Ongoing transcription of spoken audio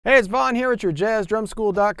Hey, it's Vaughn here at your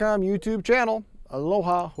jazzdrumschool.com YouTube channel.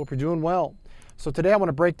 Aloha, hope you're doing well. So today I want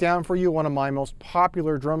to break down for you one of my most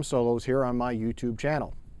popular drum solos here on my YouTube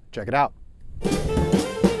channel. Check it out.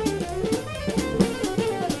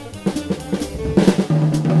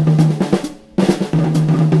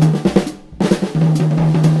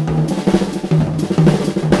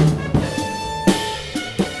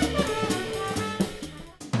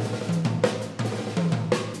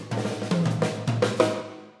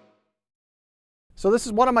 So this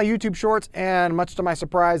is one of my YouTube shorts, and much to my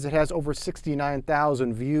surprise, it has over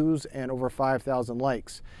 69,000 views and over 5,000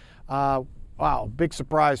 likes. Wow, big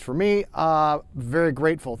surprise for me. Very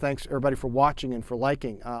grateful. Thanks everybody for watching and for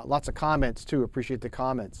liking. Lots of comments too, appreciate the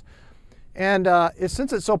comments. And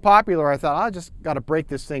since it's so popular, I thought I just got to break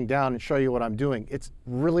this thing down and show you what I'm doing. It's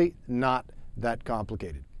really not that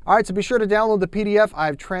complicated. All right, so be sure to download the PDF.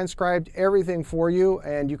 I've transcribed everything for you,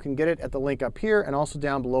 and you can get it at the link up here and also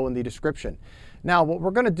down below in the description. Now, what we're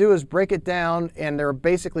going to do is break it down, and there are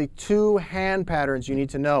basically two hand patterns you need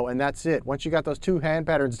to know, and that's it. Once you got those two hand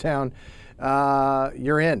patterns down,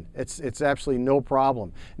 you're in. It's absolutely no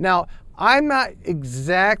problem. Now, I'm not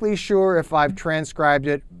exactly sure if I've transcribed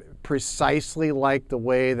it precisely like the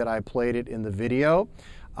way that I played it in the video,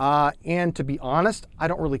 and to be honest, I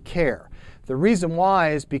don't really care. The reason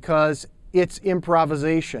why is because it's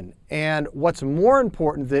improvisation, and what's more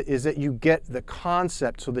important is that you get the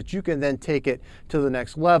concept so that you can then take it to the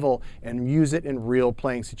next level and use it in real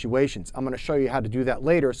playing situations. I'm going to show you how to do that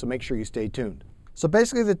later, so make sure you stay tuned. So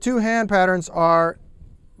basically the two hand patterns are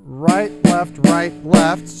right,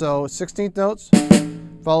 left, so 16th notes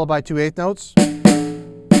followed by 2/8 notes.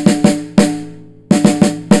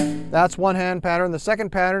 That's one hand pattern. The second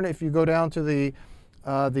pattern, if you go down to the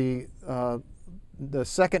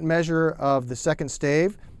second measure of the second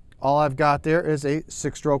stave, all I've got there is a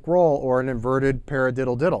 6-stroke roll or an inverted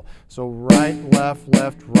paradiddle-diddle. So right, left,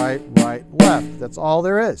 right, left. That's all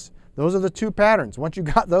there is. Those are the two patterns. Once you've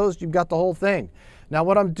got those, you've got the whole thing. Now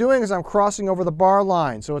what I'm doing is I'm crossing over the bar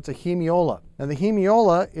line, so it's a hemiola. And the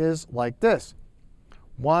hemiola is like this.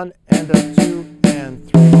 1 and a 2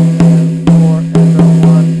 and 3 and 4 and a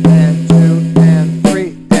 1 and 2 and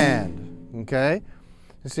 3 and. Okay?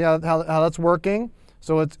 You see how that's working?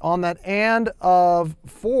 So it's on that and of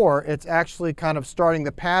 4, it's actually kind of starting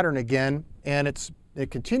the pattern again, and it's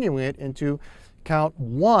continuing it into count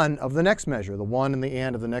 1 of the next measure, the 1 and the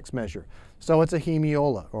and of the next measure. So it's a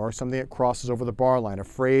hemiola, or something that crosses over the bar line, a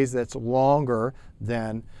phrase that's longer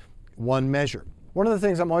than one measure. One of the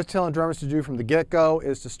things I'm always telling drummers to do from the get-go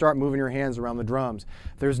is to start moving your hands around the drums.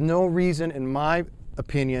 There's no reason, in my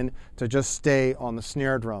opinion, to just stay on the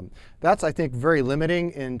snare drum. That's, I think, very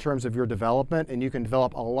limiting in terms of your development, and you can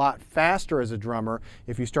develop a lot faster as a drummer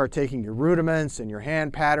if you start taking your rudiments and your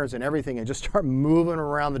hand patterns and everything and just start moving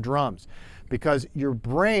around the drums, because your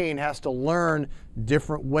brain has to learn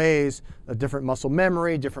different ways, a different muscle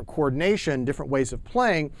memory, different coordination, different ways of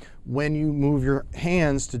playing when you move your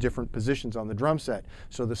hands to different positions on the drum set.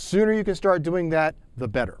 So the sooner you can start doing that, the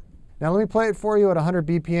better. Now let me play it for you at 100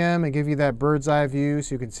 BPM and give you that bird's eye view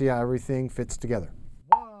so you can see how everything fits together.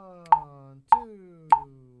 1, 2,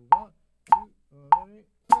 1, 2, 3,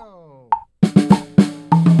 go.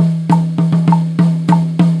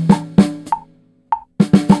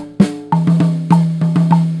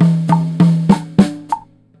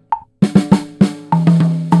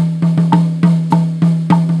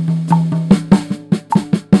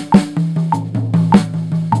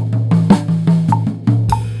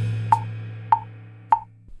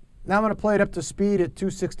 Now I'm going to play it up to speed at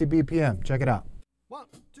 260 BPM. Check it out. 1,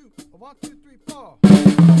 2, 1, 2, 3, 4.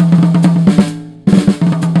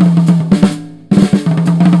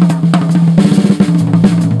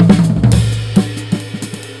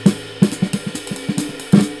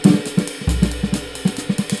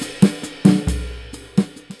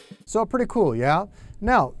 So pretty cool, yeah?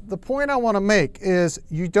 Now, the point I want to make is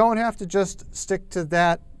you don't have to just stick to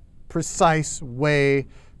that precise way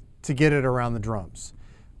to get it around the drums.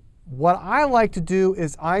 What I like to do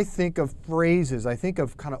is I think of phrases. I think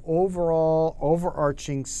of kind of overall,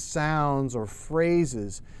 overarching sounds or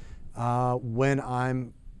phrases when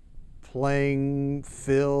I'm playing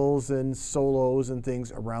fills and solos and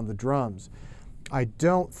things around the drums. I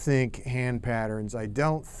don't think hand patterns. I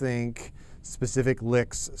don't think specific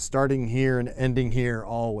licks starting here and ending here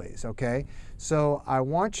always, okay? So I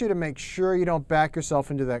want you to make sure you don't back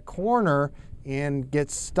yourself into that corner and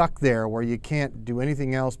get stuck there where you can't do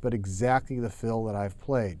anything else but exactly the fill that I've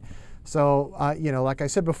played. So, you know, like I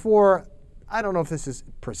said before, I don't know if this is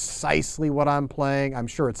precisely what I'm playing. I'm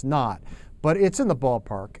sure it's not. But it's in the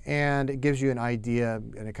ballpark, and it gives you an idea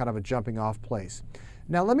and a kind of a jumping off place.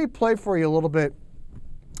 Now let me play for you a little bit,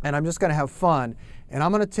 and I'm just going to have fun. And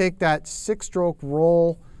I'm going to take that 6-stroke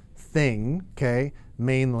roll thing, okay,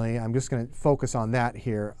 mainly. I'm just going to focus on that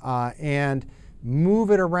here, and move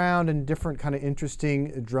it around in different kind of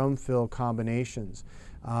interesting drum fill combinations.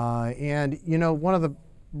 And you know, one of the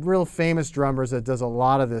real famous drummers that does a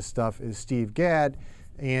lot of this stuff is Steve Gadd,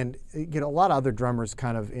 and you know, a lot of other drummers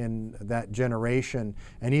kind of in that generation,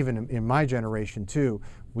 and even in my generation too,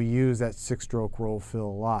 we use that 6-stroke roll fill a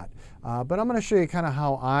lot. But I'm going to show you kind of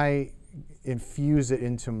how I infuse it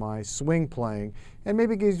into my swing playing, and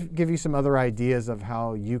maybe give you some other ideas of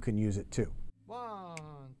how you can use it too. 1,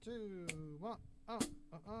 2, 1,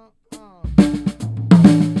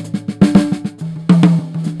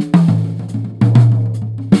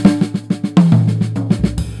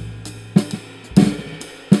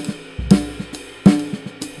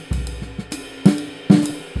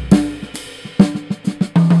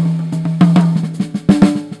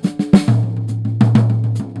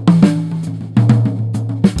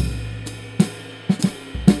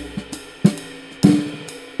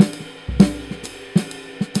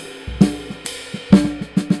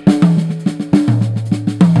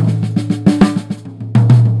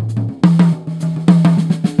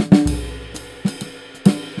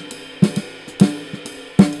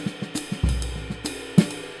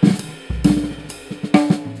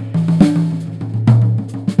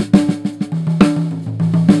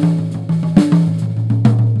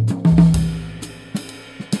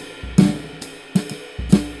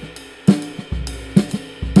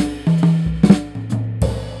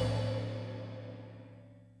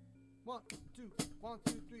 One,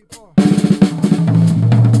 two, three, four.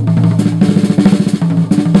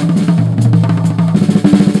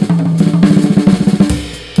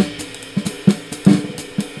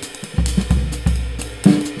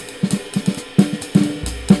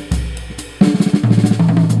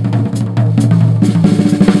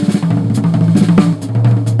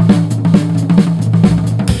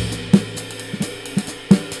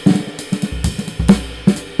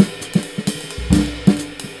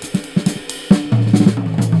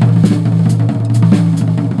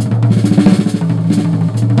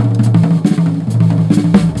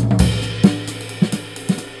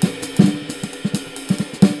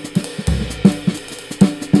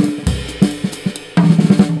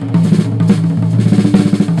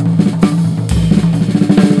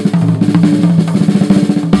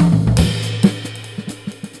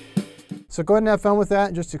 So go ahead and have fun with that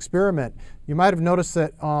and just experiment. You might have noticed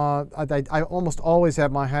that I almost always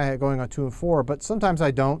have my hi-hat going on 2 and 4, but sometimes I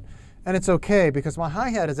don't. And it's okay, because my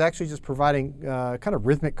hi-hat is actually just providing kind of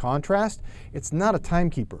rhythmic contrast. It's not a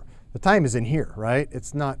timekeeper. The time is in here, right?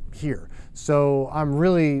 It's not here. So I'm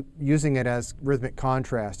really using it as rhythmic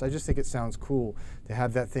contrast. I just think it sounds cool to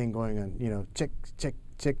have that thing going on, you know, chick, chick,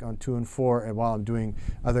 chick on 2 and 4, and while I'm doing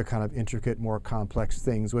other kind of intricate, more complex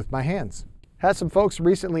things with my hands. Had some folks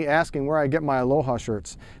recently asking where I get my Aloha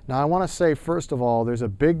shirts. Now I want to say, first of all, there's a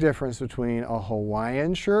big difference between a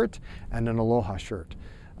Hawaiian shirt and an Aloha shirt.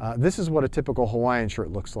 This is what a typical Hawaiian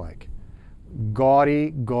shirt looks like.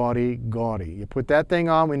 Gaudy, gaudy, gaudy. You put that thing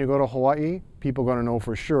on when you go to Hawaii, people are going to know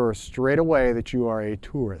for sure straight away that you are a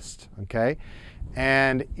tourist, okay?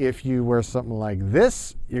 And if you wear something like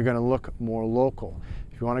this, you're going to look more local.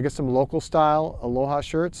 If you want to get some local style Aloha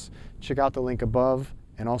shirts, check out the link above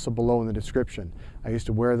and also below in the description. I used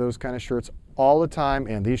to wear those kind of shirts all the time,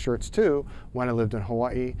 and these shirts too, when I lived in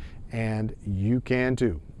Hawaii, and you can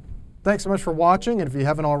too. Thanks so much for watching, and if you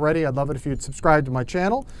haven't already, I'd love it if you'd subscribe to my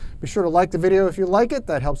channel. Be sure to like the video if you like it.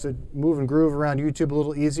 That helps it move and groove around YouTube a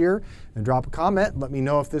little easier. And drop a comment. Let me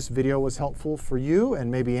know if this video was helpful for you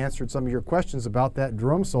and maybe answered some of your questions about that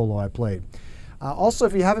drum solo I played. Also,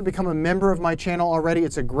 if you haven't become a member of my channel already,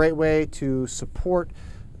 it's a great way to support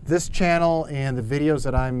this channel and the videos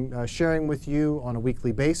that I'm sharing with you on a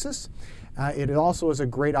weekly basis. It also is a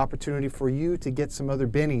great opportunity for you to get some other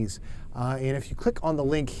bennies. And if you click on the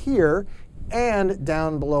link here and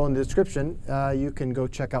down below in the description, you can go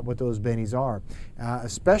check out what those bennies are.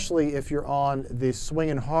 Especially if you're on the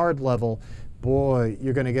swinging hard level, boy,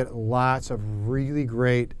 you're going to get lots of really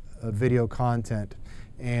great video content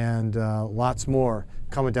and lots more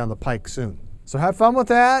coming down the pike soon. So have fun with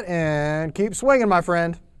that and keep swinging, my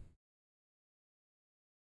friend.